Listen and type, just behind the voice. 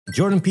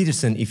Jordan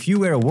Peterson, if you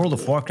were a World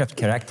of Warcraft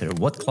character,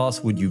 what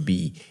class would you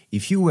be?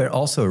 If you were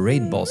also a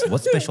raid boss,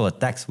 what special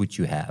attacks would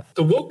you have?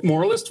 The woke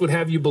moralist would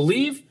have you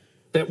believe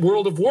that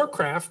World of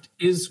Warcraft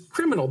is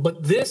criminal,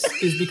 but this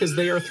is because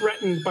they are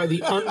threatened by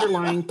the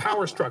underlying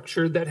power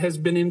structure that has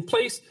been in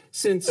place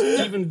since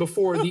even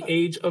before the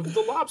age of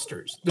the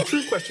lobsters. The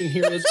true question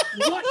here is,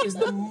 what is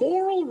the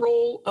moral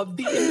role of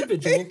the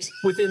individual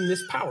within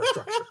this power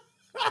structure?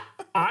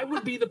 I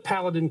would be the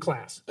paladin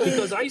class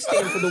because I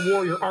stand for the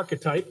warrior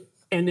archetype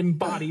and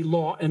embody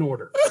law and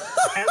order.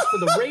 As for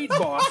the raid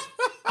boss,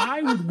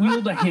 I would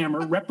wield a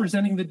hammer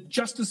representing the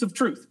justice of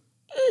truth.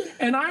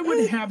 And I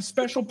would have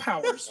special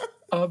powers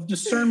of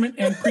discernment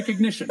and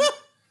precognition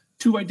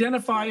to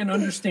identify and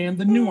understand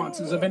the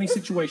nuances of any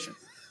situation.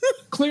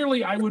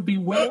 Clearly, I would be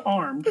well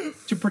armed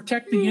to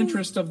protect the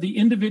interest of the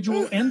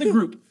individual and the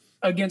group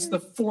against the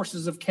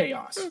forces of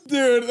chaos.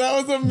 Dude,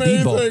 that was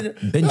amazing.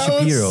 Bebop, Ben that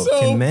Shapiro, was so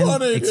can men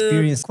funny,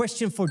 experience... dude.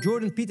 Question for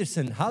Jordan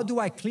Peterson. How do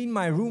I clean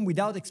my room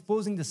without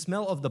exposing the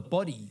smell of the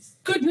bodies?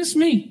 Goodness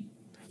me.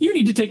 You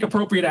need to take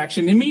appropriate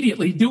action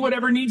immediately. Do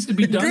whatever needs to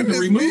be done to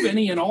remove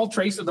any and all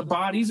trace of the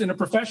bodies in a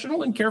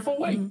professional and careful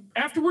way.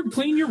 Afterward,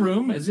 clean your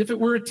room as if it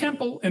were a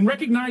temple and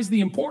recognize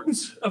the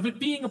importance of it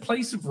being a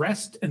place of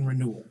rest and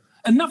renewal.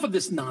 Enough of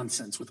this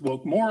nonsense with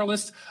woke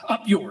moralists.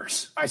 Up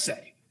yours, I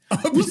say.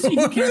 We'll see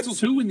who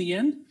cancels who in the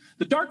end.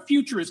 The dark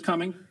future is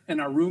coming,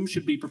 and our room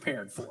should be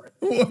prepared for it.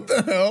 What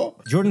the hell?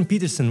 Jordan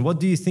Peterson, what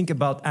do you think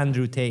about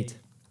Andrew Tate?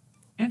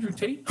 Andrew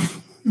Tate?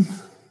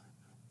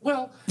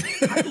 Well,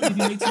 I believe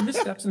he made some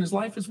missteps in his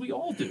life, as we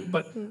all do,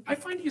 but I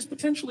find he is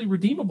potentially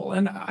redeemable,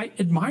 and I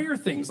admire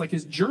things like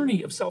his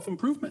journey of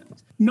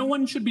self-improvement. No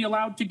one should be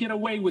allowed to get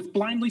away with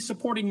blindly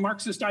supporting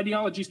Marxist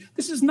ideologies.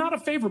 This is not a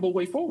favorable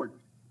way forward,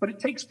 but it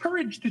takes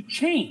courage to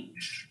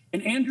change.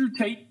 And Andrew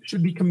Tate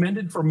should be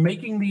commended for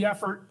making the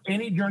effort.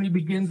 Any journey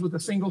begins with a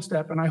single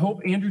step, and I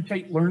hope Andrew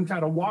Tate learns how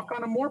to walk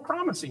on a more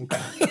promising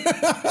path.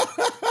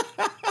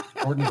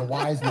 Jordan is a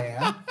wise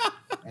man,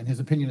 and his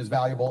opinion is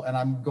valuable, and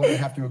I'm going to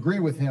have to agree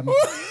with him.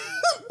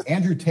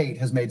 Andrew Tate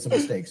has made some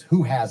mistakes.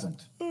 Who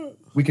hasn't?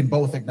 We can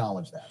both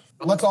acknowledge that.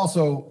 But let's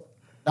also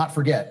not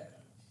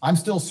forget, I'm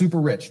still super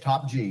rich,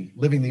 top G,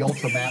 living the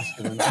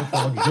ultra-masculine,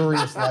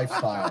 ultra-luxurious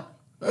lifestyle.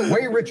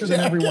 Way richer than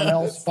everyone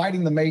else,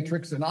 fighting the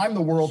Matrix, and I'm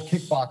the world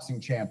kickboxing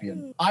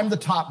champion. I'm the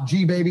top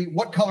G, baby.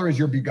 What color is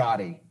your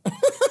Bugatti?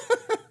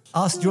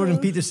 Ask Jordan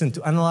Peterson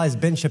to analyze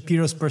Ben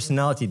Shapiro's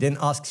personality, then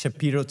ask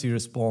Shapiro to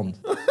respond.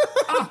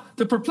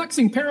 The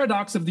perplexing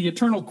paradox of the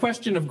eternal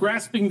question of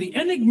grasping the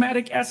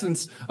enigmatic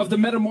essence of the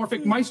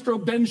metamorphic maestro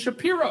Ben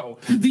Shapiro.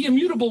 The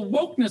immutable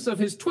wokeness of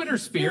his Twitter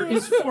sphere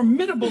is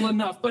formidable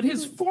enough, but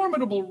his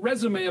formidable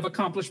resume of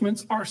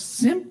accomplishments are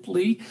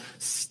simply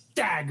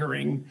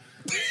staggering.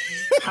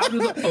 How do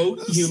the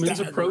oat humans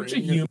approach a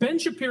human? Ben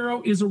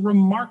Shapiro is a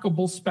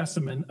remarkable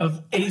specimen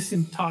of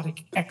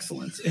asymptotic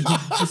excellence, and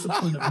his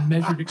discipline of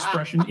measured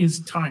expression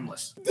is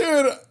timeless.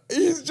 Dude,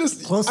 he's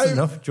just... Close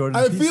enough,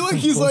 Jordan. I feel like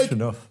he's like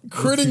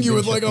critting you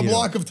with like a Shapiro.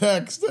 block of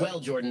text. Well,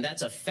 Jordan,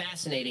 that's a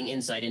fascinating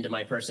insight into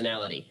my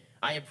personality.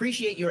 I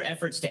appreciate your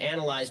efforts to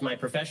analyze my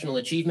professional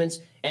achievements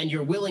and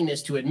your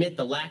willingness to admit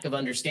the lack of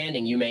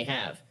understanding you may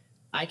have.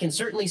 I can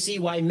certainly see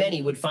why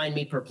many would find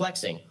me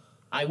perplexing.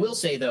 I will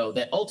say, though,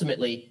 that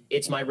ultimately,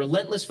 it's my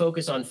relentless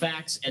focus on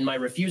facts and my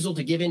refusal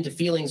to give in to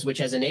feelings which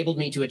has enabled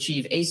me to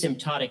achieve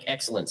asymptotic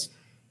excellence.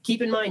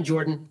 Keep in mind,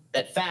 Jordan,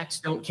 that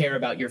facts don't care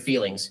about your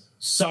feelings.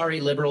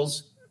 Sorry,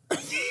 liberals.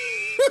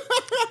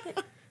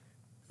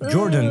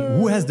 Jordan,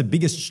 who has the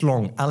biggest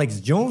schlong, Alex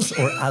Jones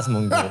or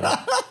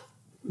Asmongold?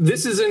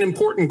 This is an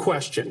important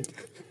question,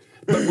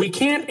 but we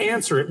can't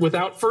answer it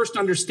without first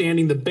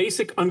understanding the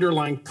basic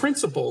underlying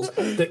principles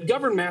that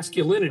govern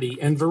masculinity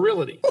and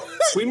virility.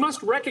 We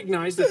must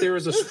recognize that there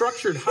is a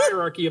structured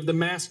hierarchy of the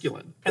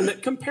masculine, and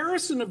that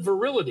comparison of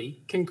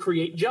virility can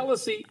create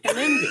jealousy and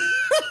envy.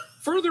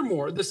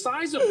 Furthermore, the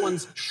size of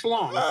one's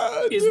schlong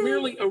is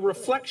merely a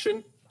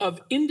reflection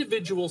of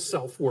individual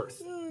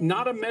self-worth,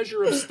 not a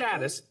measure of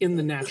status in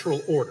the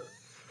natural order.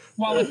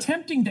 While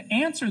attempting to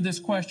answer this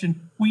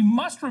question, we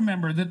must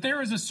remember that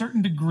there is a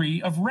certain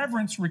degree of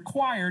reverence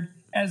required,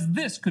 as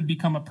this could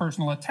become a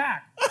personal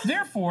attack.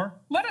 Therefore,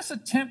 let us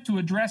attempt to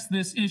address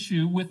this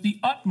issue with the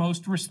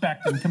utmost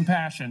respect and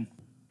compassion.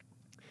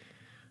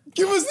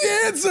 Give us the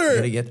answer!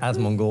 Gotta get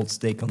Asmongold's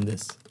take on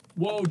this.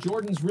 Whoa,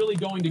 Jordan's really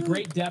going to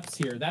great depths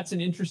here. That's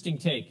an interesting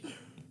take.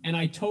 And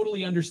I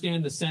totally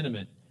understand the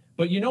sentiment.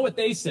 But you know what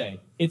they say?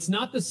 It's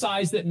not the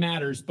size that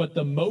matters, but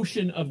the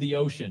motion of the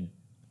ocean.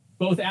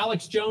 Both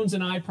Alex Jones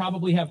and I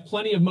probably have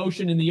plenty of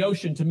motion in the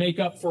ocean to make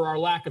up for our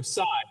lack of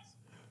size,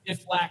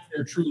 if lack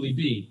there truly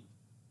be.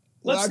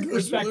 Let's be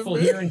respectful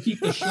here and keep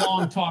the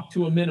schlong talk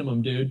to a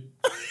minimum, dude.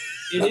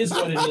 It is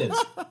what it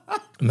is.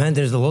 Man,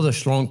 there's a lot of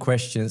schlong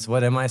questions.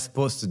 What am I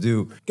supposed to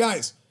do?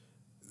 Guys,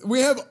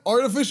 we have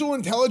artificial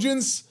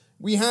intelligence,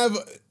 we have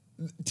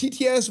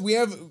TTS, we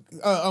have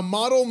a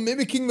model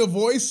mimicking the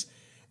voice,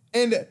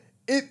 and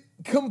it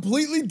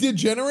completely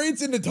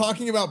degenerates into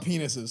talking about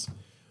penises.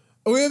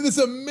 We have this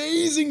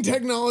amazing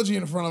technology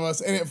in front of us,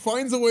 and it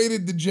finds a way to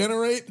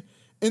degenerate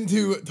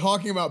into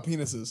talking about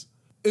penises.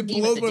 It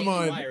blows my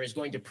mind. Wire is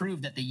going to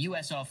prove that the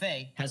U.S. of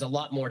A. has a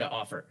lot more to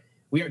offer.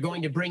 We are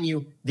going to bring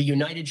you the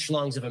United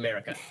Schlongs of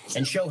America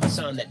and show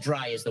Hassan that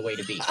dry is the way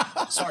to be.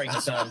 Sorry,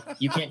 Hassan,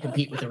 you can't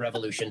compete with the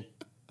revolution.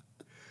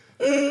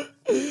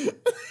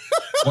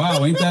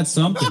 Wow, ain't that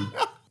something?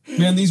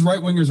 Man, these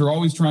right-wingers are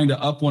always trying to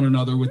up one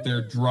another with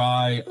their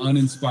dry,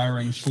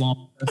 uninspiring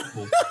schlong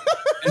festivals.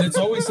 And it's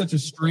always such a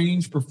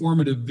strange,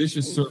 performative,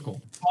 vicious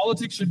circle.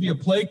 Politics should be a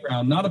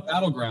playground, not a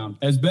battleground,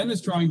 as Ben is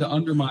trying to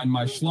undermine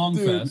my Schlong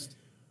Fest,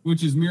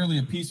 which is merely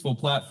a peaceful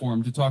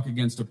platform to talk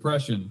against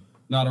oppression,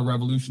 not a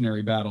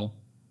revolutionary battle.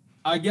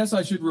 I guess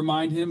I should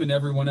remind him and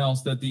everyone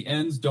else that the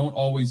ends don't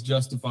always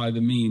justify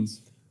the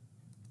means.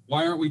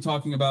 Why aren't we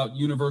talking about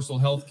universal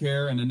health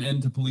care and an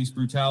end to police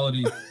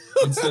brutality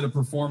instead of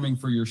performing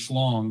for your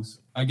schlongs?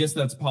 I guess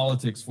that's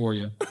politics for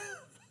you.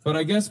 But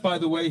I guess, by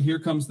the way, here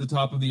comes the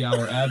top of the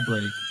hour ad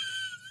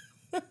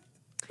break.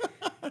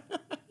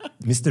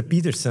 Mr.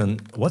 Peterson,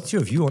 what's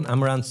your view on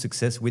Amouranth's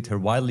success with her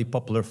wildly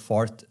popular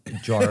fart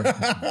jar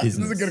business? This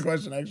is a good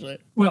question, actually.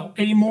 Well,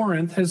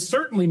 Amouranth has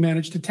certainly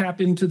managed to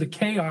tap into the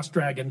Chaos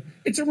Dragon.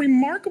 It's a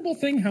remarkable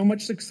thing how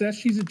much success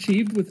she's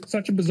achieved with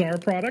such a bizarre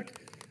product.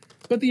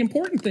 But the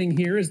important thing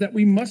here is that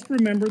we must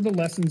remember the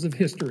lessons of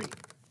history.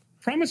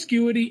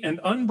 Promiscuity and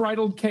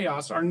unbridled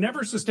chaos are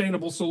never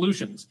sustainable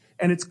solutions,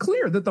 and it's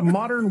clear that the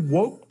modern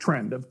woke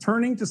trend of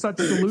turning to such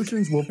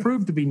solutions will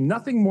prove to be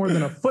nothing more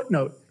than a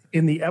footnote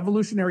in the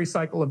evolutionary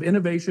cycle of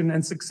innovation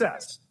and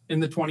success in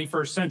the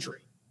 21st century.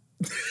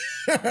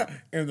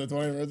 In the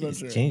 21st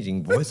century. He's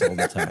changing voice all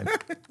the time.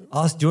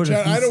 Ask Jordan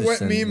Chad, I had a wet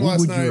Peterson, meme who last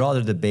would night. you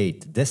rather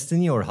debate,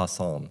 Destiny or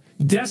Hassan?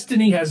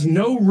 Destiny has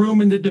no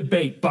room in the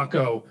debate,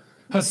 bucko.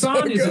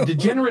 Hassan is a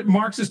degenerate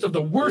Marxist of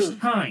the worst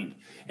kind,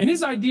 and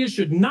his ideas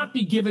should not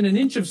be given an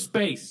inch of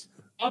space.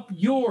 Up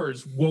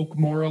yours, woke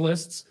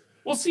moralists.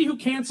 We'll see who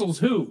cancels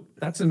who.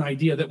 That's an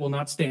idea that will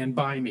not stand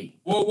by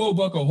me. Whoa, whoa,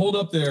 Bucko, hold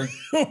up there.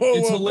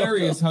 It's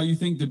hilarious how you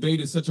think debate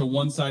is such a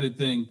one-sided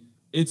thing.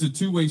 It's a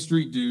two-way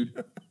street,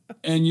 dude.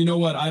 And you know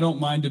what? I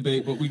don't mind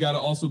debate, but we got to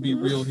also be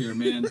real here,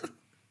 man.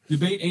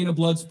 Debate ain't a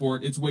blood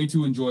sport. It's way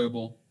too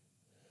enjoyable.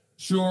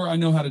 Sure, I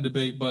know how to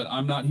debate, but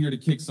I'm not here to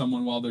kick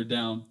someone while they're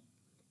down.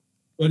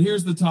 But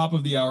here's the top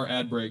of the hour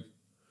ad break.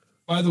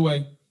 By the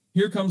way,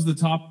 here comes the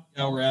top of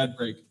the hour ad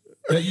break.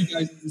 Bet you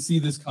guys didn't see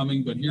this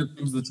coming, but here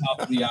comes the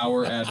top of the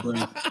hour ad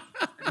break.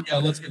 Yeah,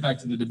 let's get back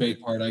to the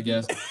debate part, I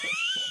guess.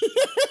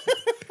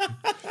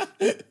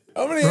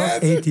 How many Rock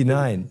ads?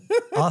 89.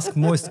 Ask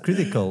Moist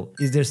Critical.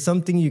 Is there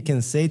something you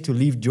can say to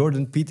leave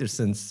Jordan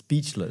Peterson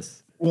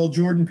speechless? Well,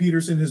 Jordan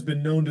Peterson has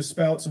been known to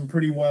spout some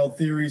pretty wild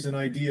theories and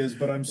ideas,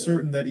 but I'm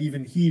certain that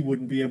even he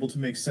wouldn't be able to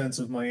make sense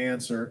of my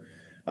answer.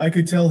 I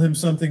could tell him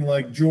something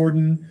like,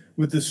 Jordan,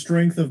 with the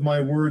strength of my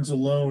words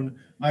alone,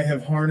 I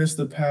have harnessed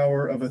the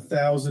power of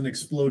 1,000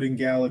 exploding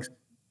galaxies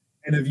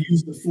and have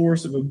used the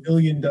force of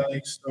 1,000,000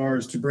 dying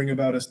stars to bring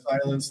about a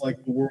silence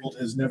like the world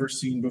has never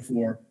seen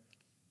before.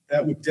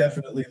 That would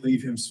definitely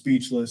leave him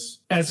speechless.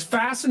 As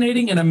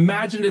fascinating and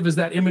imaginative as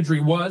that imagery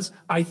was,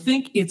 I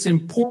think it's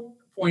important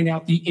to point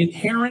out the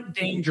inherent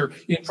danger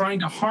in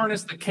trying to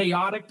harness the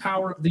chaotic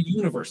power of the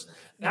universe.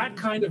 That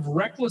kind of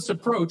reckless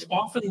approach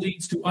often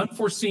leads to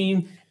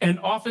unforeseen and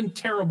often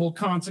terrible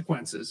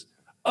consequences.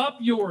 Up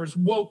yours,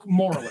 woke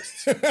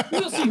moralists.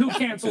 We'll see who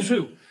cancels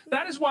who.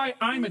 That is why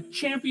I'm a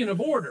champion of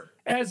order,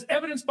 as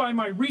evidenced by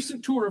my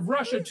recent tour of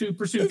Russia to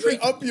pursue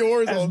treatment, Up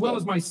yours, as well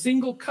as my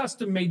single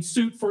custom-made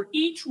suit for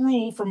each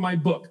rule from my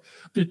book,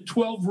 The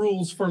 12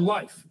 Rules for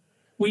Life.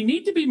 We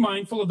need to be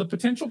mindful of the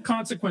potential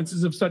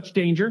consequences of such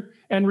danger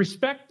and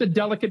respect the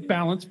delicate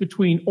balance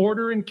between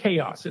order and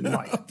chaos in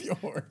life. Up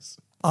yours.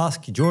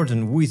 Ask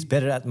Jordan who is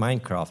better at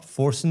Minecraft,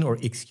 Forsen or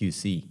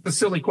XQC? A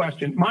silly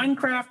question.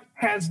 Minecraft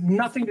has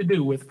nothing to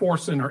do with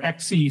Forsen or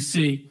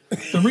XCC.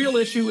 The real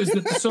issue is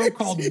that the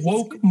so-called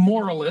woke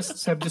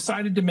moralists have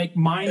decided to make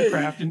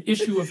Minecraft an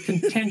issue of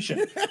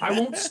contention. I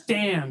won't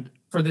stand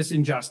for this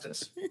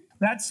injustice.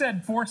 That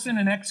said, Forsen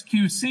and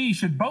XQC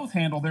should both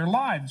handle their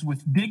lives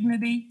with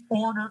dignity,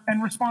 order,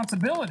 and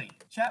responsibility.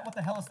 Chat, what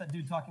the hell is that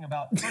dude talking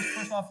about?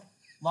 First off,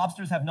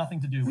 lobsters have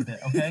nothing to do with it,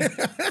 okay?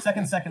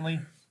 Secondly,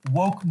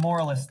 woke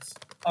moralists.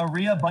 A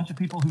bunch of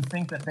people who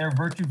think that their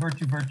virtue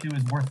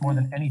is worth more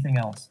than anything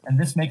else. And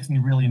this makes me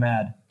really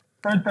mad.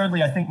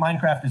 Thirdly, I think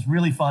Minecraft is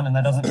really fun, and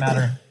that doesn't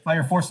matter. By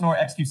your Forsen or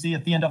XQC,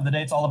 at the end of the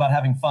day, it's all about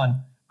having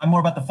fun. I'm more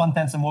about the fun,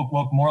 tense, and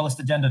woke moralist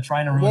agenda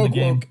trying to ruin the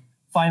game. Woke.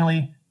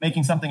 Finally,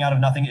 making something out of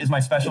nothing is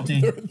my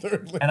specialty.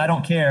 And I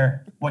don't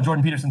care what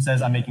Jordan Peterson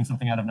says, I'm making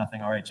something out of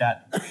nothing. All right,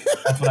 chat.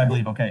 That's what I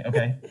believe.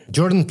 Okay.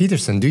 Jordan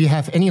Peterson, do you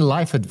have any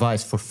life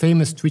advice for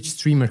famous Twitch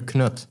streamer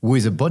Knut, who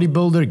is a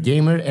bodybuilder,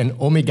 gamer, and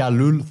Omega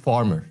Lul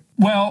farmer?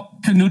 Well,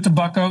 Knut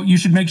Bucko, you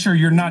should make sure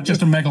you're not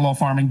just a megalo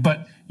farming,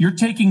 but you're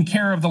taking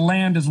care of the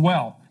land as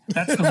well.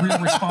 That's the real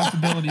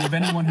responsibility of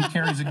anyone who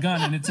carries a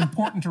gun, and it's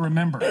important to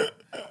remember.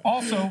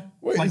 Also,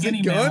 like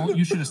any mammal,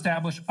 you should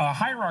establish a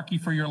hierarchy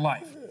for your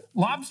life.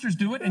 Lobsters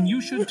do it, and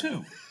you should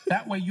too.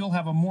 That way you'll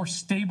have a more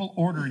stable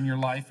order in your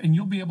life, and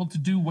you'll be able to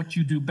do what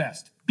you do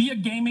best. Be a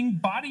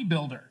gaming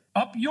bodybuilder.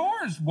 Up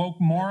yours,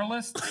 woke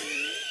moralists.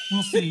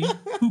 We'll see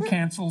who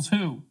cancels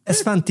who.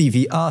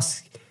 EsfandTV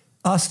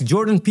ask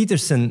Jordan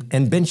Peterson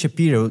and Ben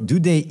Shapiro, do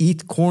they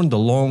eat corn the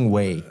long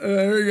way?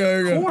 There we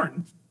go.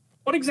 Corn?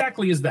 What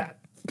exactly is that?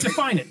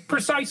 Define it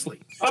precisely.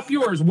 Up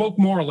yours, woke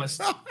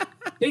moralists.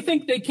 They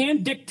think they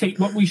can dictate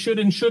what we should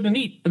and shouldn't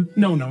eat.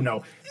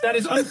 No. That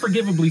is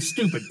unforgivably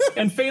stupid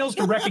and fails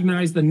to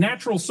recognize the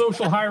natural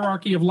social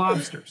hierarchy of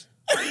lobsters.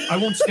 I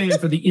won't stand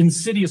for the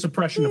insidious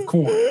oppression of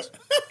corns.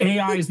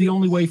 AI is the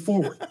only way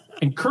forward,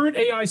 and current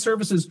AI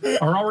services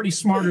are already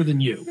smarter than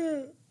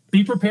you.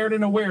 Be prepared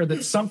and aware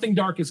that something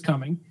dark is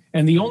coming,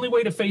 and the only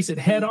way to face it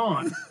head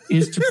on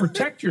is to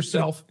protect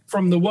yourself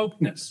from the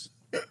wokeness.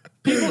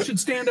 People should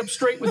stand up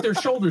straight with their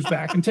shoulders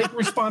back and take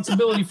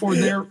responsibility for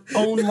their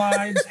own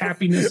lives,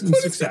 happiness, and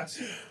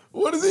success.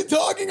 What is he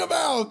talking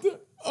about?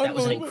 That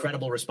was an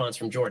incredible response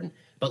from Jordan.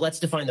 But let's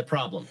define the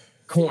problem.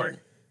 Corn.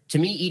 To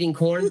me, eating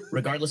corn,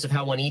 regardless of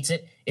how one eats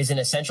it, is an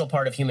essential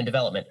part of human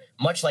development,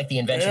 much like the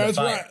invention of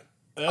fire.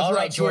 All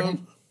right,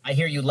 Jordan, I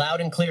hear you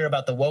loud and clear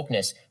about the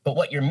wokeness, but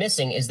what you're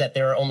missing is that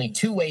there are only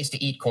two ways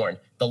to eat corn,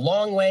 the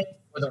long way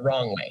or the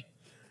wrong way.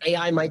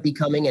 AI might be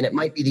coming, and it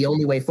might be the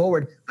only way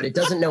forward, but it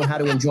doesn't know how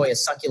to enjoy a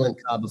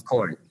succulent cob of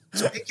corn.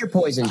 So pick your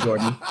poison,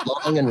 Jordan,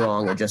 long and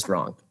wrong or just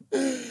wrong.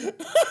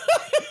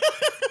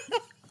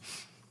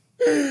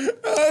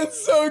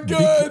 That's so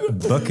good.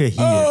 Bucka here.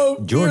 Oh,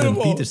 Jordan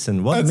beautiful.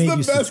 Peterson, what That's made the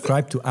you best.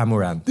 subscribe to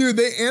Amouranth? Dude,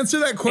 they answer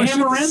that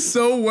question Amouranth?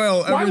 so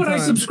well every Why would time. I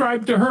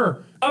subscribe to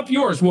her? Up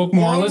yours, woke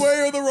moralist. Wrong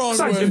way or the wrong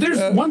Besides, way? if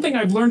there's one thing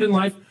I've learned in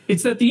life,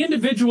 it's that the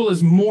individual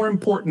is more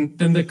important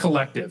than the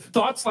collective.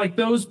 Thoughts like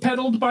those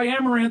peddled by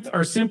Amouranth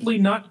are simply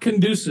not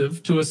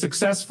conducive to a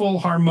successful,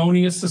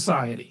 harmonious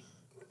society.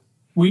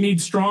 We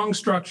need strong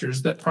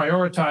structures that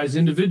prioritize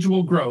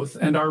individual growth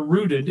and are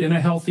rooted in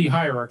a healthy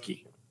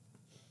hierarchy.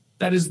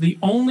 That is the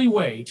only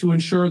way to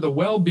ensure the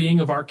well-being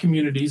of our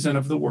communities and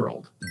of the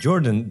world.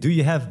 Jordan, do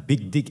you have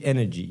big dick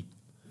energy?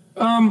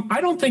 I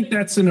don't think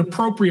that's an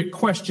appropriate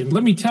question.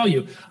 Let me tell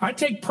you, I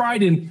take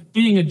pride in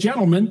being a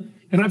gentleman,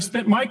 and I've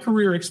spent my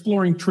career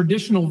exploring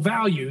traditional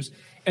values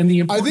and the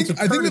importance of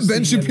I think the Ben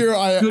courtesy and Shapiro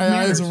good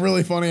AI is manners.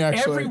 really funny,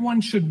 actually. Everyone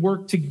should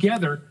work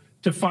together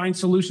to find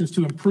solutions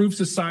to improve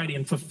society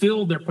and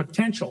fulfill their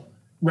potential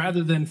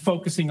rather than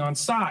focusing on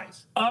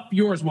size. Up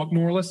yours, woke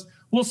moralists.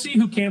 We'll see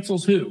who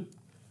cancels who.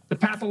 The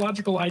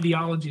pathological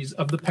ideologies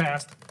of the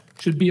past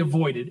should be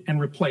avoided and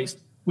replaced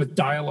with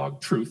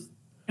dialogue, truth,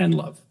 and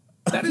love.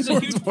 That is a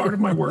huge part of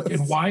my work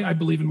and why I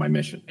believe in my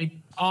mission.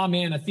 Ah,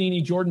 man,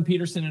 Athene, Jordan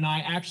Peterson, and I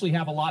actually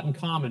have a lot in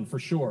common, for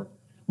sure.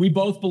 We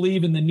both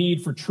believe in the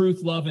need for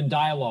truth, love, and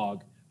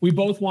dialogue. We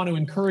both want to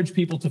encourage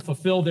people to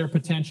fulfill their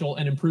potential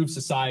and improve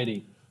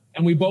society.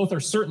 And we both are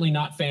certainly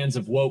not fans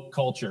of woke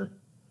culture.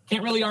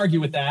 Can't really argue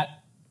with that.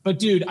 But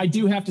dude, I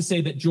do have to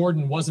say that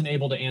Jordan wasn't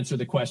able to answer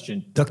the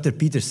question. Dr.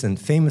 Peterson,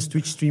 famous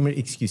Twitch streamer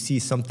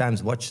XQC,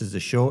 sometimes watches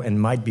the show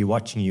and might be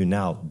watching you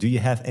now. Do you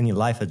have any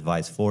life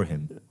advice for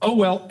him? Oh,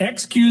 well,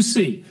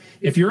 XQC,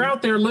 if you're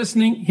out there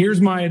listening, here's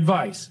my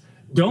advice.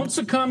 Don't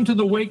succumb to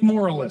the wake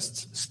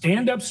moralists.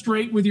 Stand up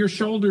straight with your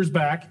shoulders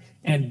back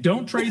and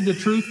don't trade the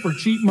truth for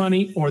cheap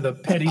money or the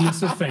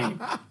pettiness of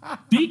fame.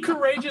 Be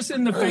courageous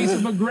in the face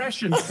of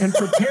aggression and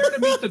prepare to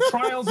meet the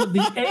trials of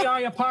the AI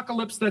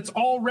apocalypse that's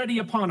already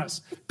upon us.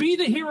 Be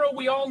the hero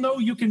we all know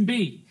you can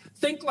be.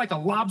 Think like a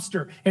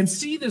lobster and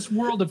see this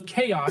world of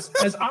chaos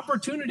as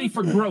opportunity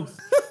for growth.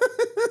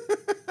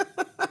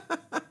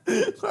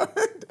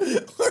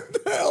 What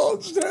the hell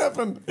just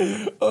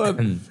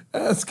happened?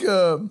 Ask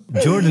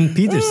Jordan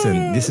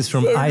Peterson, this is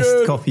from so Iced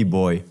good. Coffee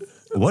Boy.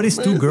 What is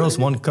Two Girls,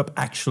 One Cup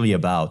actually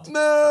about?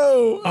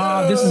 No.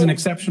 This is an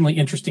exceptionally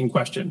interesting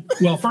question.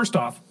 Well, first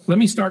off, let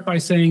me start by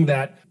saying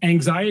that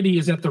anxiety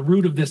is at the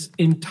root of this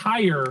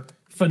entire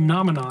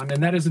phenomenon,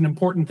 and that is an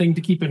important thing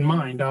to keep in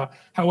mind.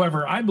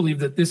 However, I believe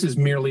that this is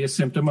merely a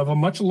symptom of a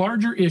much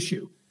larger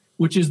issue,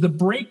 which is the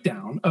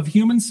breakdown of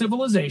human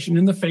civilization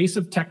in the face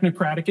of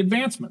technocratic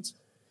advancements.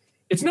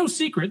 It's no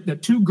secret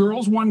that Two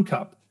Girls, One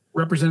Cup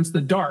represents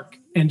the dark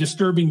and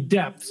disturbing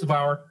depths of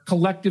our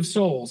collective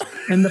souls,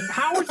 and the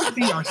powers that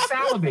be are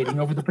salivating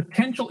over the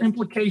potential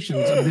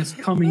implications of this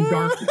coming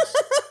darkness.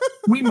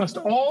 We must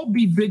all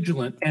be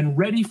vigilant and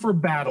ready for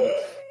battle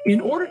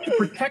in order to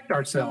protect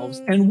ourselves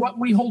and what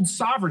we hold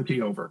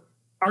sovereignty over,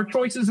 our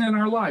choices and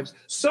our lives.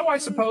 So I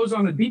suppose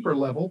on a deeper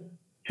level,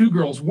 Two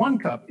Girls, One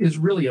Cup is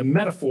really a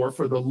metaphor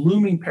for the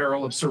looming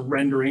peril of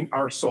surrendering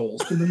our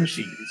souls to the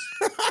machines.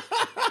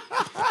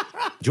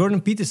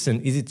 Jordan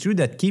Peterson, is it true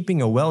that keeping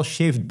a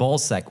well-shaved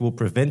ballsack will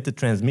prevent the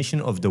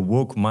transmission of the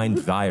woke mind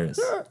virus?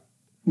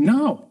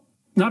 No,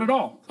 not at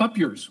all. Up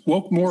yours,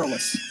 woke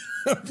moralists.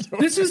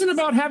 This isn't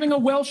about having a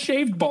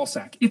well-shaved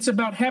ballsack. It's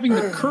about having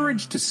the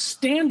courage to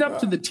stand up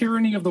to the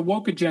tyranny of the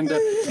woke agenda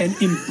and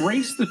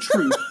embrace the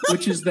truth,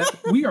 which is that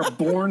we are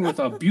born with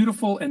a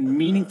beautiful and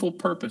meaningful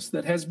purpose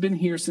that has been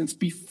here since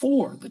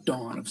before the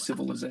dawn of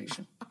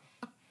civilization.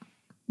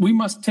 We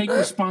must take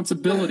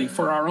responsibility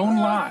for our own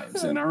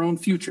lives and our own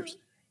futures.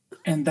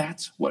 And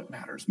that's what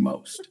matters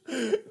most.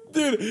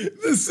 Dude,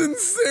 the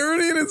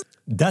sincerity in his...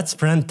 That's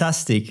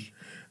fantastic.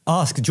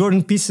 Ask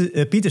Jordan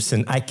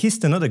Peterson, I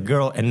kissed another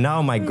girl and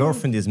now my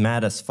girlfriend is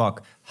mad as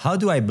fuck. How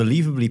do I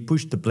believably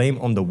push the blame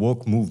on the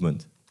woke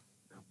movement?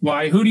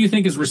 Why, who do you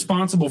think is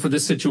responsible for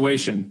this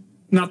situation?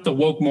 Not the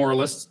woke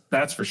moralists,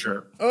 that's for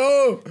sure.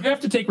 Oh! You have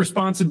to take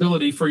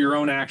responsibility for your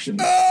own actions.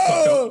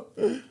 Oh!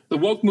 The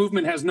woke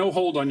movement has no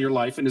hold on your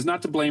life and is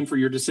not to blame for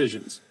your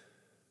decisions.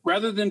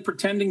 Rather than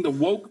pretending the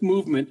woke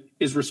movement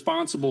is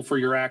responsible for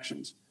your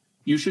actions,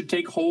 you should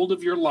take hold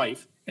of your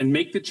life and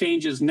make the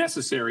changes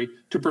necessary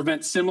to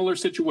prevent similar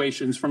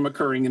situations from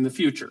occurring in the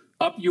future.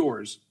 Up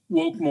yours,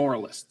 woke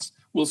moralists.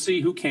 We'll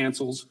see who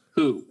cancels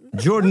who.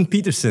 Jordan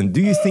Peterson, do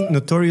you think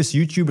notorious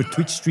YouTuber,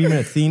 Twitch streamer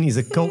Athene is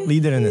a cult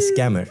leader and a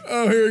scammer?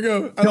 Oh, here we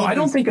go. No, I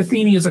don't think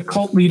Athene is a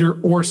cult leader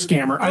or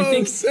scammer. I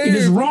think it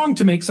is wrong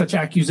to make such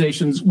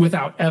accusations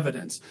without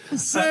evidence.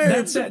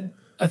 That said,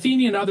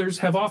 Athene and others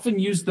have often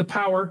used the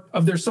power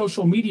of their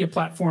social media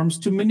platforms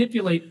to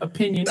manipulate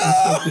opinion and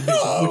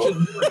self-division, which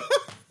is great.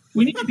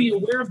 We need to be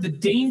aware of the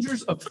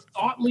dangers of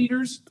thought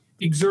leaders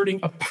exerting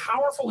a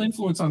powerful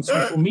influence on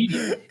social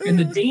media and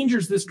the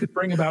dangers this could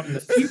bring about in the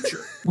future.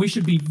 We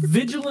should be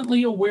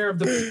vigilantly aware of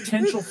the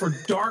potential for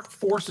dark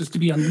forces to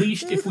be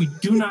unleashed if we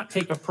do not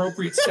take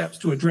appropriate steps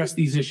to address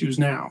these issues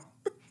now.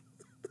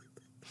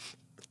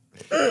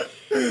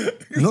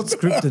 Not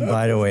scripted,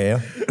 by the way.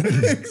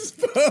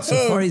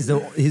 So far, he's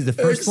the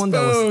first one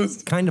that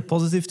was kind of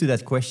positive to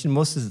that question.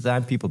 Most of the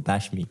time, people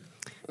bash me.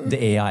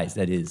 The AIs,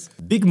 that is.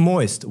 Big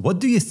Moist, what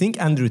do you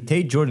think Andrew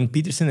Tate, Jordan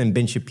Peterson, and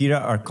Ben Shapiro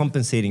are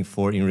compensating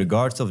for in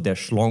regards of their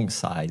schlong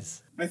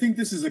size? I think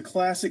this is a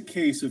classic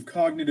case of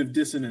cognitive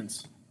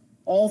dissonance.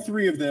 All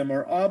three of them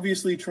are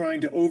obviously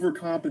trying to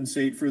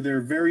overcompensate for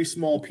their very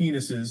small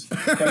penises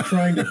by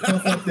trying to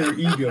puff up their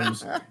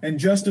egos and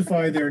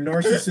justify their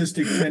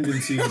narcissistic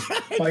tendencies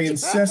by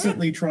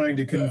incessantly trying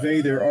to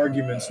convey their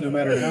arguments, no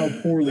matter how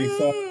poorly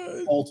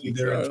faulty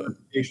their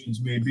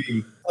interpretations may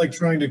be. Like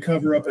trying to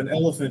cover up an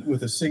elephant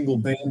with a single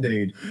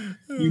Band-Aid.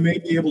 You may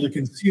be able to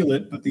conceal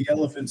it, but the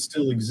elephant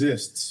still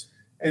exists.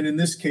 And in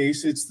this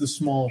case, it's the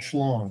small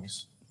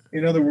schlongs.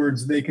 In other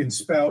words, they can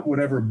spout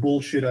whatever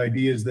bullshit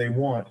ideas they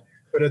want.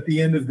 But at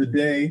the end of the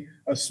day,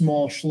 a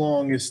small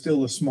schlong is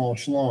still a small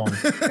schlong,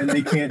 and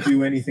they can't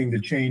do anything to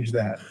change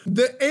that.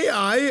 The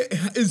AI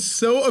is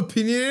so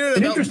opinionated.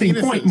 An interesting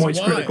point,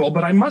 Moist Critical,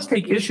 but I must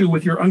take issue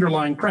with your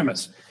underlying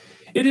premise.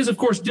 It is, of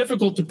course,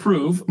 difficult to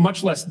prove,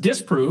 much less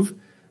disprove,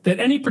 that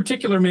any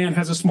particular man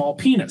has a small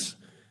penis.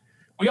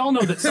 We all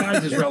know that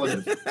size is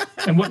relative,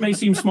 and what may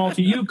seem small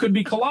to you could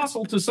be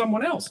colossal to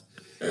someone else.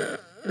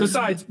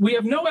 Besides, we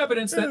have no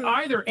evidence that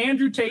either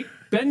Andrew Tate,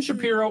 Ben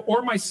Shapiro,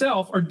 or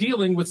myself are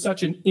dealing with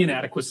such an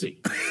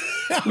inadequacy.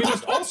 We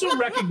must also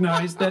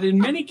recognize that in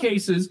many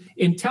cases,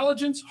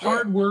 intelligence,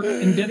 hard work,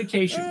 and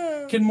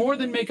dedication can more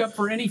than make up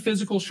for any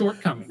physical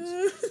shortcomings.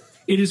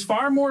 It is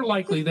far more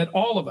likely that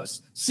all of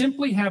us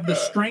simply have the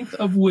strength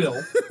of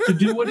will to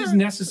do what is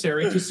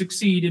necessary to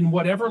succeed in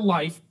whatever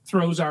life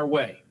throws our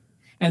way.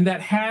 And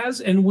that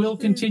has and will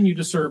continue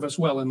to serve us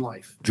well in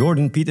life.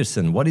 Jordan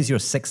Peterson, what is your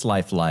sex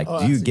life like?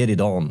 Do you get it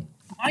on?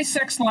 My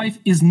sex life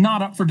is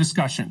not up for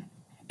discussion.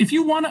 If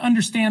you want to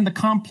understand the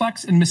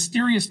complex and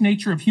mysterious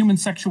nature of human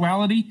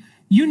sexuality,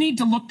 you need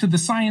to look to the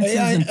sciences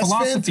and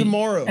philosophy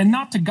and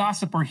not to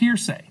gossip or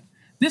hearsay.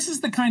 This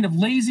is the kind of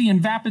lazy and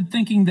vapid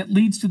thinking that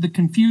leads to the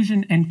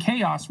confusion and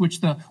chaos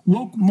which the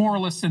woke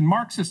moralists and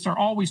Marxists are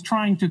always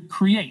trying to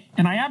create,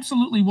 and I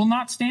absolutely will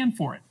not stand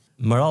for it.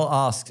 Maral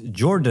asks,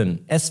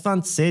 Jordan,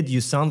 Esfand said you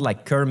sound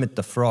like Kermit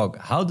the Frog.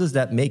 How does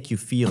that make you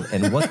feel?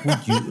 And what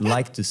would you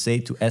like to say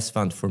to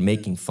Esfand for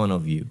making fun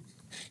of you?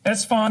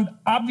 Esfand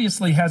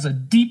obviously has a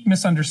deep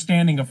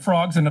misunderstanding of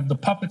frogs and of the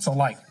puppets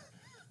alike.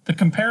 The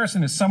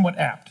comparison is somewhat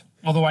apt,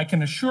 although I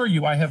can assure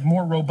you I have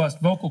more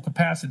robust vocal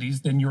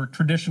capacities than your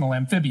traditional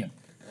amphibian.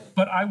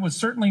 But I was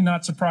certainly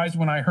not surprised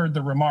when I heard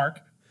the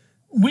remark.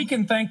 We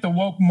can thank the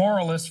woke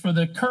moralists for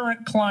the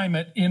current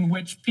climate in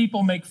which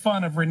people make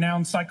fun of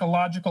renowned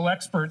psychological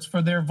experts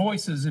for their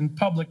voices in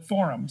public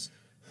forums.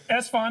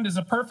 Esfand is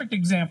a perfect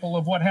example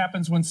of what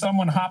happens when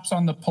someone hops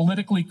on the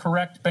politically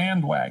correct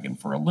bandwagon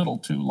for a little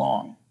too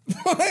long.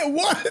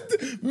 What?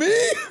 Me?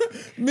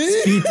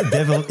 Speed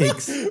Devil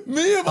X.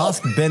 Me?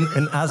 Ask Ben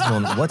and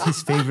Asmongold what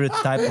his favorite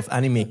type of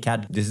anime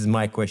cat. This is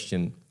my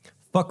question.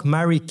 Fuck,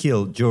 marry,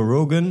 kill. Joe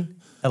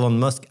Rogan, Elon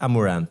Musk,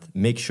 Amouranth.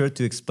 Make sure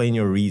to explain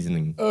your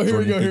reasoning. Oh, here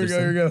we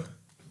go.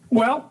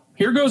 Well,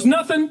 here goes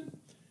nothing.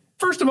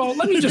 First of all,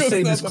 let me just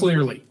say this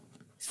clearly.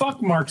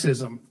 Fuck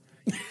Marxism.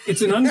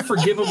 It's an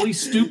unforgivably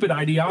stupid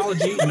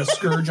ideology and a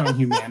scourge on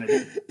humanity.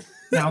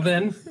 Now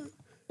then,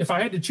 if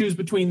I had to choose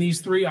between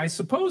these three, I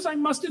suppose I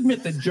must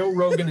admit that Joe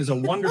Rogan is a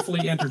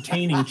wonderfully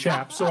entertaining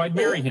chap, so I'd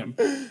marry him.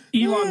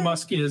 Elon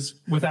Musk is,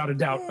 without a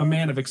doubt, a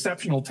man of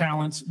exceptional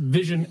talents,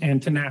 vision,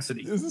 and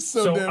tenacity.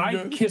 So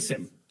I'd kiss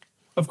him.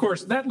 Of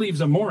course, that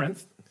leaves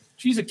Amouranth.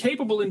 She's a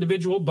capable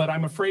individual, but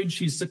I'm afraid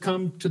she's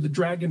succumbed to the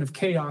dragon of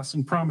chaos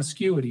and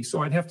promiscuity,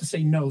 so I'd have to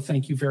say no,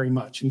 thank you very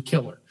much, and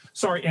kill her.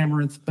 Sorry,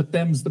 Amouranth, but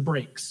them's the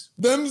breaks.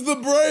 Them's the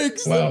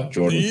breaks. Wow,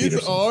 Jordan These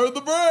Peterson. are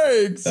the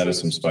breaks. That is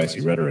some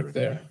spicy rhetoric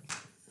there.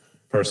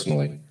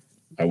 Personally,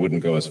 I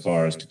wouldn't go as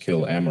far as to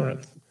kill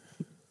Amouranth.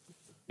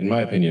 In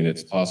my opinion,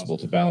 it's possible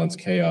to balance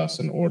chaos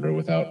and order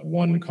without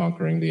one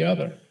conquering the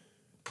other.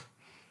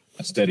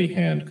 A steady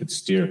hand could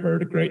steer her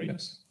to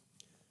greatness.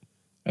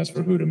 As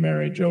for who to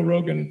marry, Joe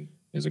Rogan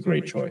is a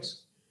great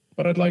choice.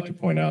 But I'd like to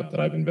point out that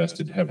I've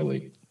invested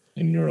heavily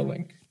in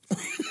Neuralink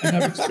and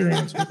have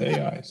experience with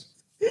AIs.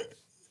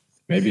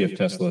 Maybe if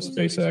Tesla,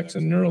 SpaceX,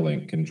 and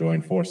Neuralink can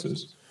join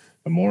forces,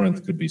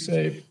 Amouranth could be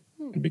saved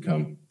and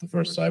become the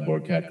first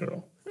cyborg cat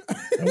girl.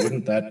 Now,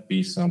 wouldn't that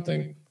be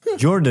something?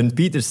 Jordan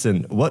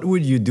Peterson, what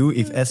would you do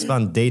if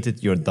Esfand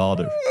dated your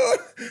daughter?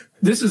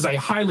 This is a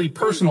highly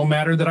personal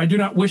matter that I do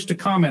not wish to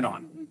comment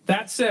on.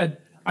 That said,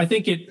 I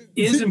think it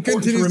is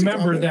important to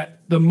remember that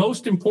the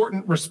most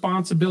important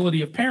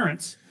responsibility of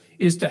parents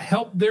is to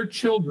help their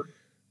children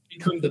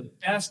become the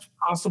best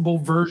possible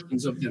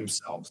versions of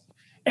themselves.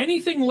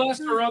 Anything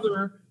less or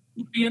other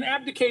would be an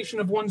abdication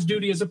of one's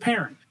duty as a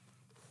parent.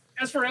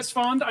 As for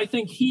Esfand, I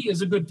think he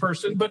is a good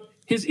person, but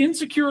his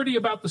insecurity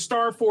about the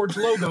Starforge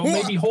logo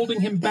may be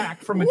holding him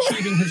back from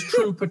achieving his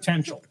true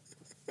potential.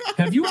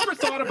 Have you ever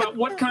thought about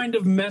what kind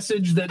of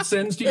message that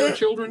sends to your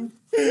children?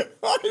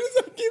 Why does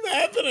that keep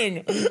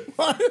happening?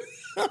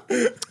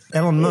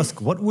 Elon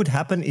Musk, what would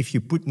happen if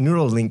you put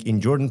Neuralink in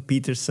Jordan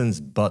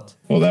Peterson's butt?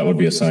 Well, that would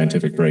be a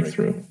scientific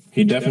breakthrough.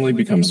 He'd definitely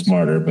become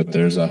smarter, but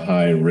there's a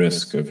high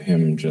risk of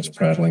him just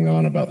prattling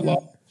on about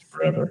law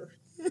forever.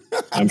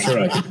 I'm sure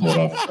I could pull it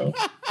off, though.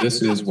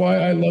 This is why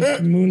I love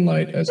to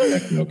moonlight as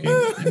Techno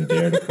King and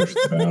dare to push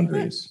the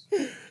boundaries.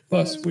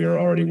 Plus, we are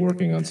already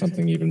working on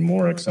something even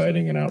more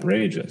exciting and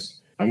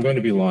outrageous. I'm going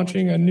to be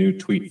launching a new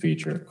tweet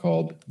feature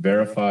called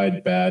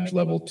Verified Badge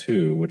Level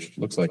 2, which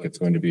looks like it's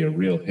going to be a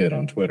real hit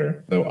on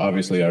Twitter. Though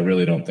obviously, I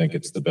really don't think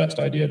it's the best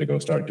idea to go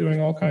start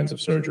doing all kinds of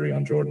surgery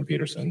on Jordan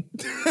Peterson.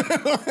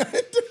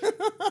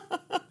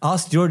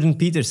 Ask Jordan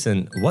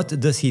Peterson, what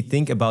does he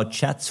think about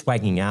chat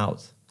swagging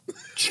out?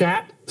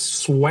 Chat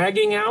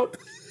swagging out?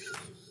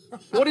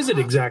 What is it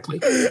exactly?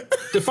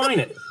 Define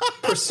it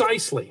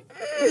precisely.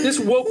 This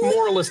woke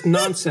moralist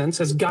nonsense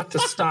has got to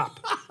stop.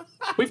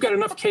 We've got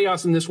enough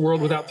chaos in this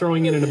world without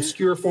throwing in an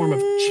obscure form of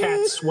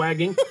chat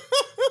swagging.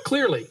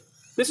 Clearly,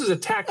 this is a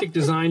tactic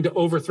designed to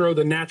overthrow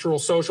the natural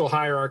social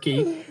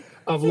hierarchy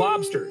of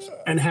lobsters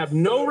and have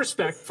no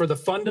respect for the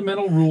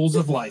fundamental rules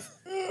of life.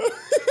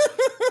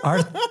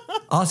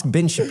 Ask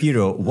Ben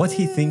Shapiro what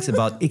he thinks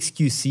about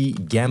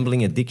XQC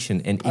gambling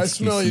addiction and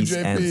XQC's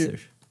answer.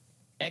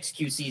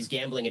 XQC's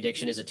gambling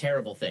addiction is a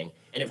terrible thing,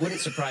 and it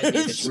wouldn't surprise me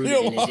if it's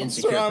rooted in his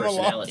insecure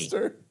personality.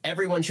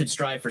 Everyone should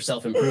strive for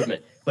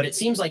self-improvement, but it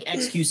seems like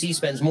XQC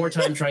spends more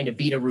time trying to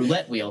beat a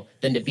roulette wheel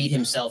than to beat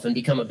himself and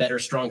become a better,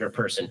 stronger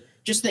person.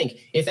 Just think,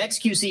 if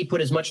XQC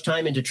put as much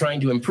time into trying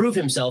to improve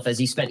himself as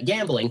he spent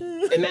gambling,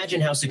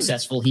 imagine how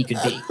successful he could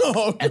be.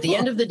 At the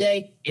end of the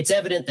day, it's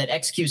evident that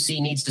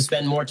XQC needs to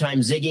spend more time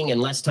zigging and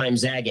less time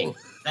zagging.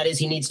 That is,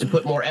 he needs to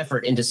put more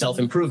effort into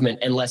self-improvement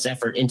and less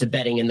effort into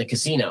betting in the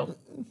casino.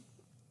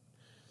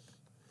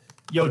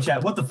 Yo,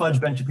 chat, what the fudge,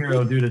 Ben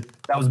Shapiro, dude?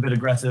 That was a bit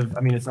aggressive. I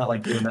mean, it's not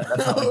like doing that.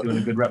 That's not like doing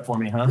a good rep for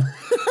me, huh?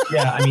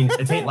 Yeah, I mean,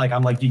 it ain't like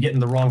I'm like, you getting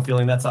the wrong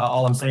feeling. That's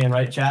all I'm saying,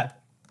 right, chat?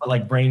 But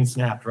like brain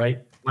snapped, right?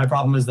 My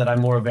problem is that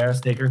I'm more of a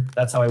Varus taker.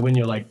 That's how I win.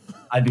 You're like,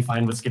 I'd be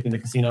fine with skipping the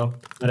casino.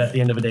 But at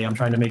the end of the day, I'm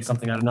trying to make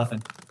something out of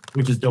nothing,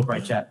 which is dope,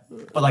 right, chat?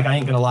 But like, I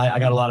ain't gonna lie. I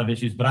got a lot of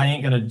issues, but I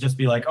ain't gonna just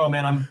be like, oh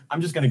man,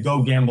 I'm just gonna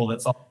go gamble.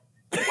 That's all.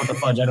 What the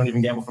fudge? I don't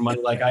even gamble for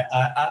money. Like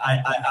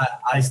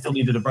I still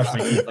needed to brush my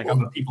teeth. Like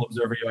I'm a people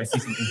observer. I see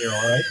something here,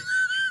 all right?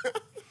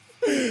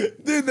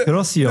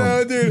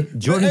 Dude,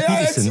 Jordan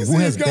Peterson, who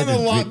has better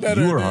drip,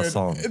 you or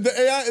Hassan?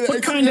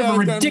 What kind of a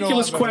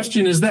ridiculous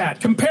question is that?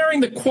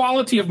 Comparing the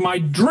quality of my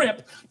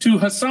drip to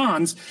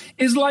Hassan's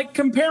is like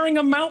comparing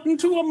a mountain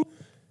to a...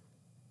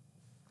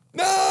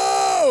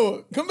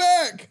 No! Come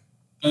back!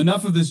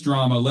 Enough of this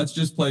drama. Let's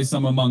just play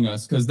some Among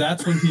Us, because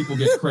that's when people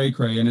get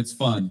cray-cray and it's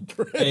fun.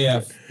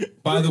 AF.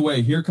 By the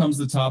way, here comes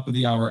the top of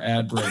the hour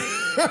ad break.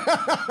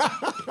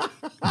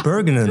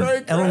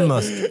 Bergenen, Elon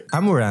Musk,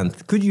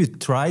 Amouranth, could you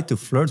try to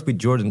flirt with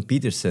Jordan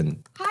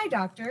Peterson? Hi,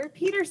 Dr.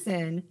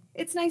 Peterson.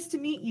 It's nice to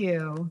meet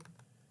you.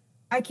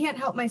 I can't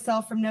help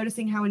myself from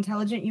noticing how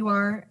intelligent you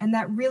are, and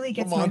that really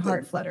gets my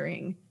heart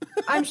fluttering.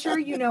 I'm sure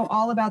you know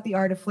all about the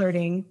art of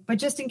flirting, but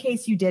just in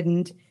case you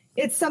didn't,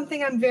 it's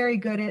something I'm very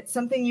good at,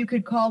 something you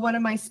could call one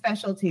of my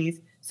specialties.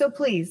 So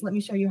please, let me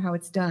show you how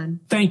it's done.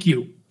 Thank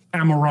you,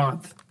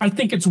 Amouranth. I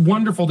think it's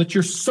wonderful that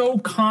you're so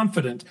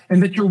confident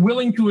and that you're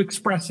willing to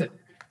express it.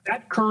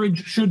 That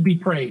courage should be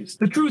praised.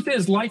 The truth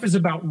is, life is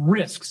about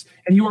risks,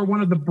 and you are one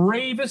of the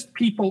bravest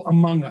people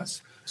among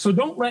us. So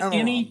don't let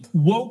any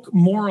woke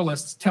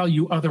moralists tell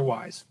you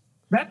otherwise.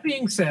 That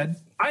being said,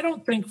 I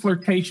don't think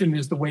flirtation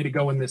is the way to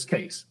go in this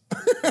case.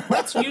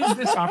 Let's use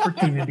this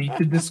opportunity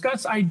to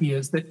discuss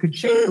ideas that could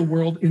shape the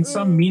world in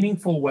some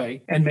meaningful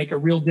way and make a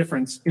real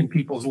difference in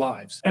people's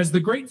lives. As the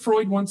great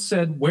Freud once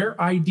said, where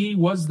ID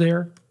was,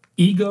 there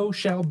Ego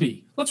shall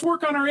be. Let's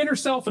work on our inner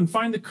self and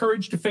find the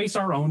courage to face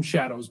our own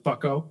shadows,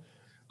 bucko.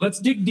 Let's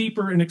dig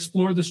deeper and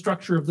explore the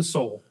structure of the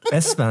soul.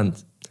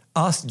 Esfand,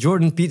 ask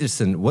Jordan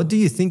Peterson, what do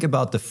you think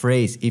about the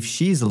phrase, if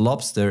she's a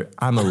lobster,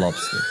 I'm a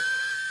lobster?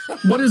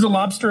 What is a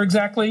lobster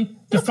exactly?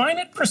 Define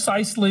it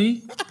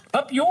precisely.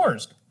 Up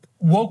yours,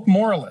 woke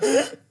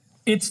moralist.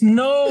 It's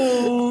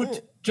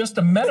just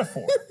a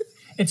metaphor.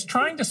 It's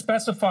trying to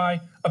specify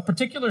a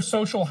particular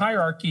social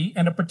hierarchy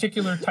and a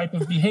particular type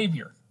of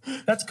behavior.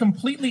 That's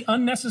completely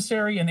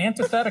unnecessary and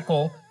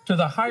antithetical to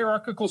the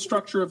hierarchical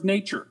structure of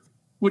nature,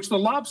 which the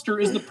lobster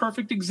is the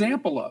perfect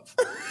example of.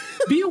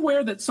 Be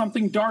aware that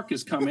something dark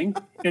is coming,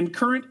 and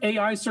current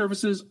AI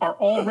services are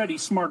already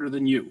smarter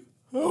than you.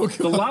 Oh,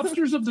 the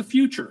lobsters of the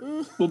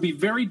future will be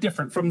very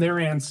different from their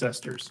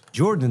ancestors.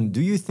 Jordan,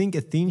 do you think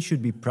Athene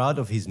should be proud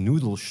of his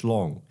noodle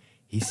schlong?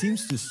 He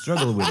seems to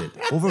struggle with it,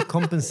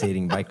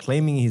 overcompensating by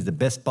claiming he's the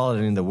best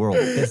paladin in the world,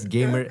 best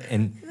gamer,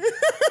 and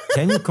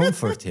can you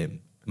comfort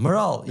him?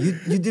 Moral,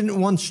 you didn't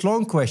want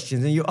schlong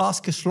questions and you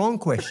ask a schlong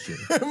question.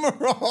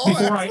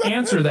 Before I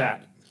answer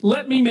that,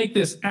 let me make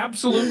this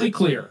absolutely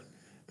clear.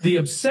 The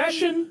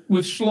obsession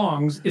with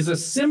schlongs is a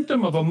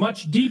symptom of a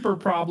much deeper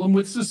problem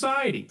with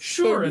society.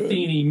 Sure,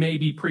 Athene may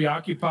be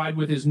preoccupied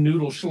with his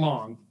noodle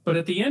schlong, but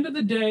at the end of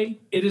the day,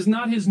 it is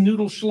not his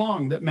noodle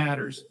schlong that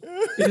matters.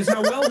 It is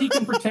how well he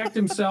can protect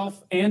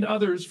himself and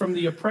others from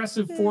the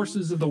oppressive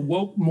forces of the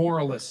woke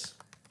moralists.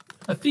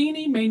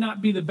 Athene may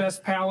not be the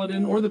best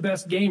paladin or the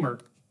best gamer,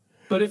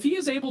 but if he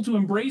is able to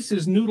embrace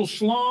his noodle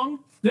schlong,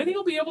 then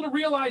he'll be able to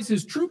realize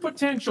his true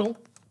potential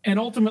and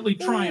ultimately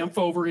triumph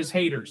over his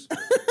haters.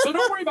 So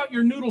don't worry about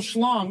your noodle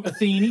schlong,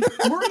 Athene.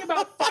 Worry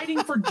about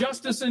fighting for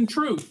justice and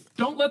truth.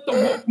 Don't let the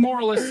woke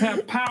moralists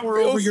have power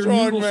over your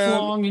noodle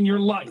schlong in your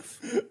life.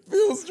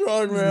 Feel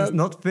strong, man. It's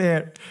not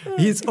fair.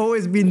 He's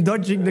always been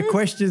dodging the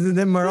questions, and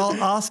then Moral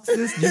asks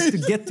this just to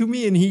get to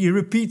me, and he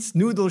repeats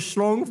noodle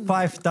schlong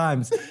 5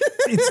 times.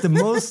 It's the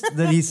most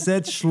that he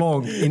said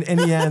schlong in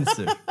any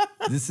answer.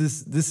 This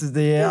is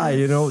the AI,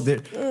 you know,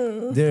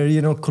 they're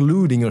you know,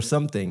 colluding or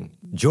something.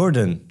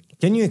 Jordan,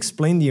 can you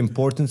explain the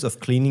importance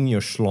of cleaning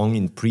your schlong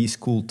in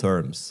preschool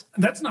terms?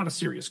 That's not a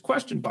serious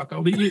question,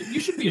 bucko. You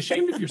should be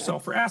ashamed of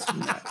yourself for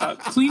asking that.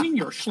 Cleaning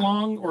your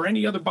schlong or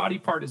any other body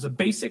part is a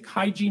basic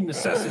hygiene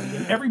necessity,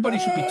 and everybody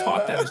should be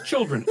taught that as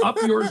children. Up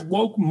yours,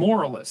 woke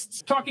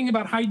moralists. Talking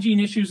about hygiene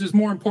issues is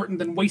more important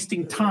than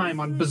wasting time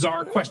on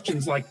bizarre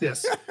questions like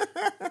this.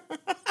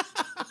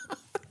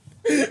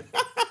 He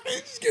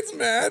just gets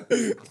mad.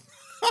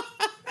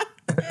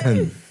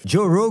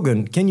 Joe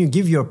Rogan, can you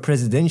give your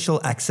presidential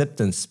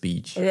acceptance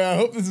speech? Okay, I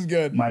hope this is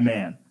good. My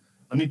man,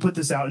 let me put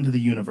this out into the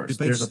universe.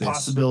 There's a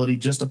possibility,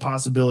 just a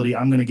possibility,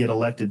 I'm going to get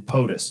elected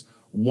POTUS,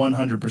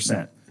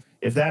 100%.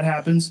 If that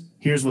happens,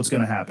 here's what's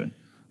going to happen.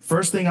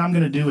 First thing I'm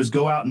going to do is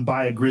go out and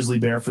buy a grizzly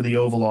bear for the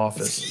Oval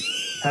Office.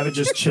 Have it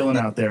just chilling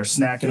out there,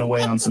 snacking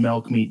away on some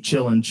elk meat,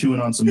 chilling, chewing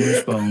on some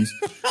moose bones.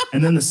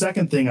 And then the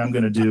second thing I'm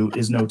going to do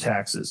is no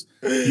taxes.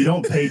 You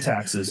don't pay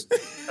taxes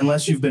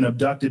unless you've been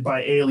abducted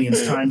by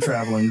aliens time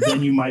traveling.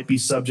 Then you might be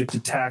subject to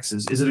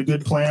taxes. Is it a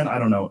good plan? I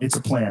don't know. It's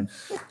a plan.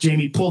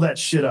 Jamie, pull that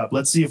shit up.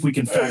 Let's see if we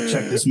can fact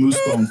check this moose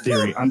bone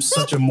theory. I'm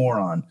such a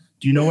moron.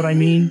 Do you know what I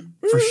mean?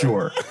 For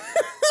sure.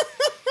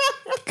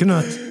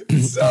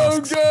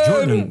 So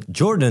good.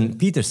 Jordan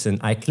Peterson,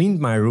 I cleaned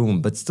my room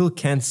but still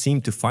can't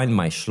seem to find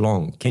my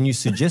schlong. Can you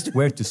suggest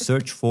where to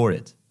search for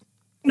it?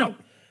 No,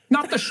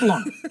 not the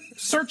schlong.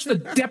 Search the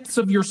depths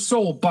of your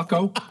soul,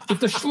 bucko. If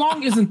the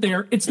schlong isn't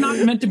there, it's not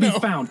meant to be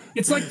found.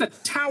 It's like the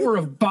Tower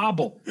of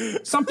Babel,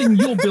 something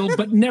you'll build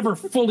but never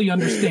fully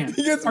understand.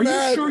 Are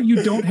you sure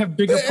you don't have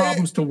bigger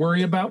problems to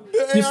worry about?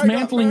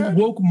 Dismantling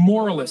woke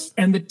moralists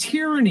and the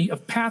tyranny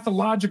of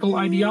pathological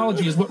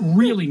ideology is what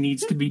really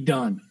needs to be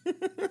done.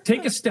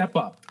 Take a step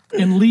up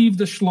and leave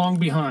the schlong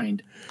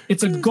behind.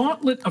 It's a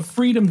gauntlet of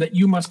freedom that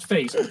you must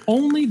face.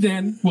 Only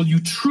then will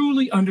you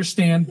truly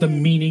understand the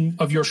meaning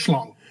of your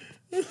schlong.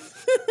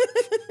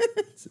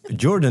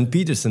 Jordan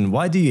Peterson,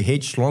 why do you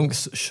hate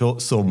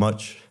schlongs so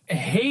much?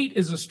 Hate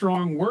is a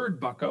strong word,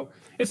 bucko.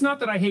 It's not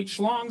that I hate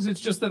schlongs, it's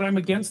just that I'm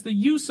against the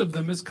use of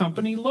them as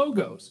company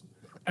logos.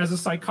 As a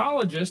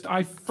psychologist,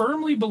 I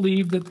firmly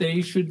believe that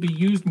they should be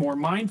used more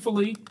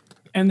mindfully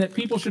and that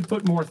people should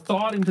put more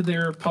thought into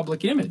their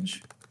public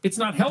image. It's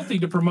not healthy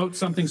to promote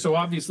something so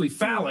obviously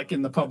phallic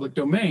in the public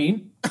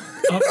domain.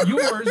 Up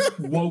yours,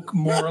 woke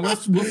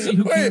moralists. We'll see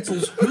who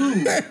cancels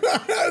who. I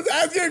was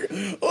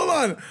asking, hold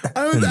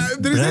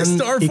on. Did he say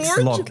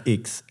Starforge? Lock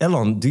X.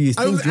 Elon, do you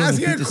think I was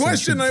asking a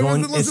question. I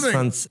wasn't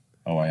listening.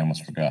 Oh, I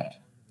almost forgot.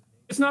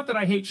 It's not that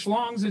I hate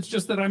schlongs, it's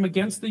just that I'm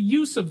against the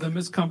use of them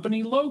as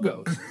company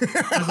logos.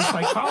 As a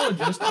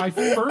psychologist, I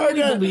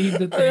firmly believe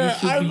that they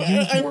should be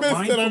used more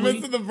mindfully I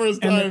missed it the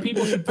first time. and that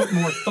people should put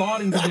more thought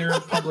into their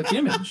public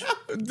image.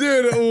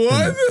 Dude,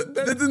 what?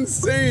 That's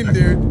insane,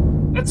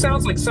 dude. That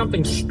sounds like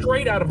something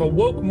straight out of a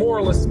woke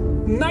moralist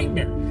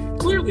nightmare.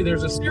 Clearly,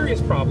 there's a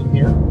serious problem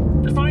here.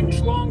 Define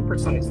schlong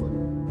precisely.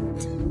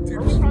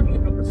 Are we talking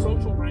about the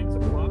social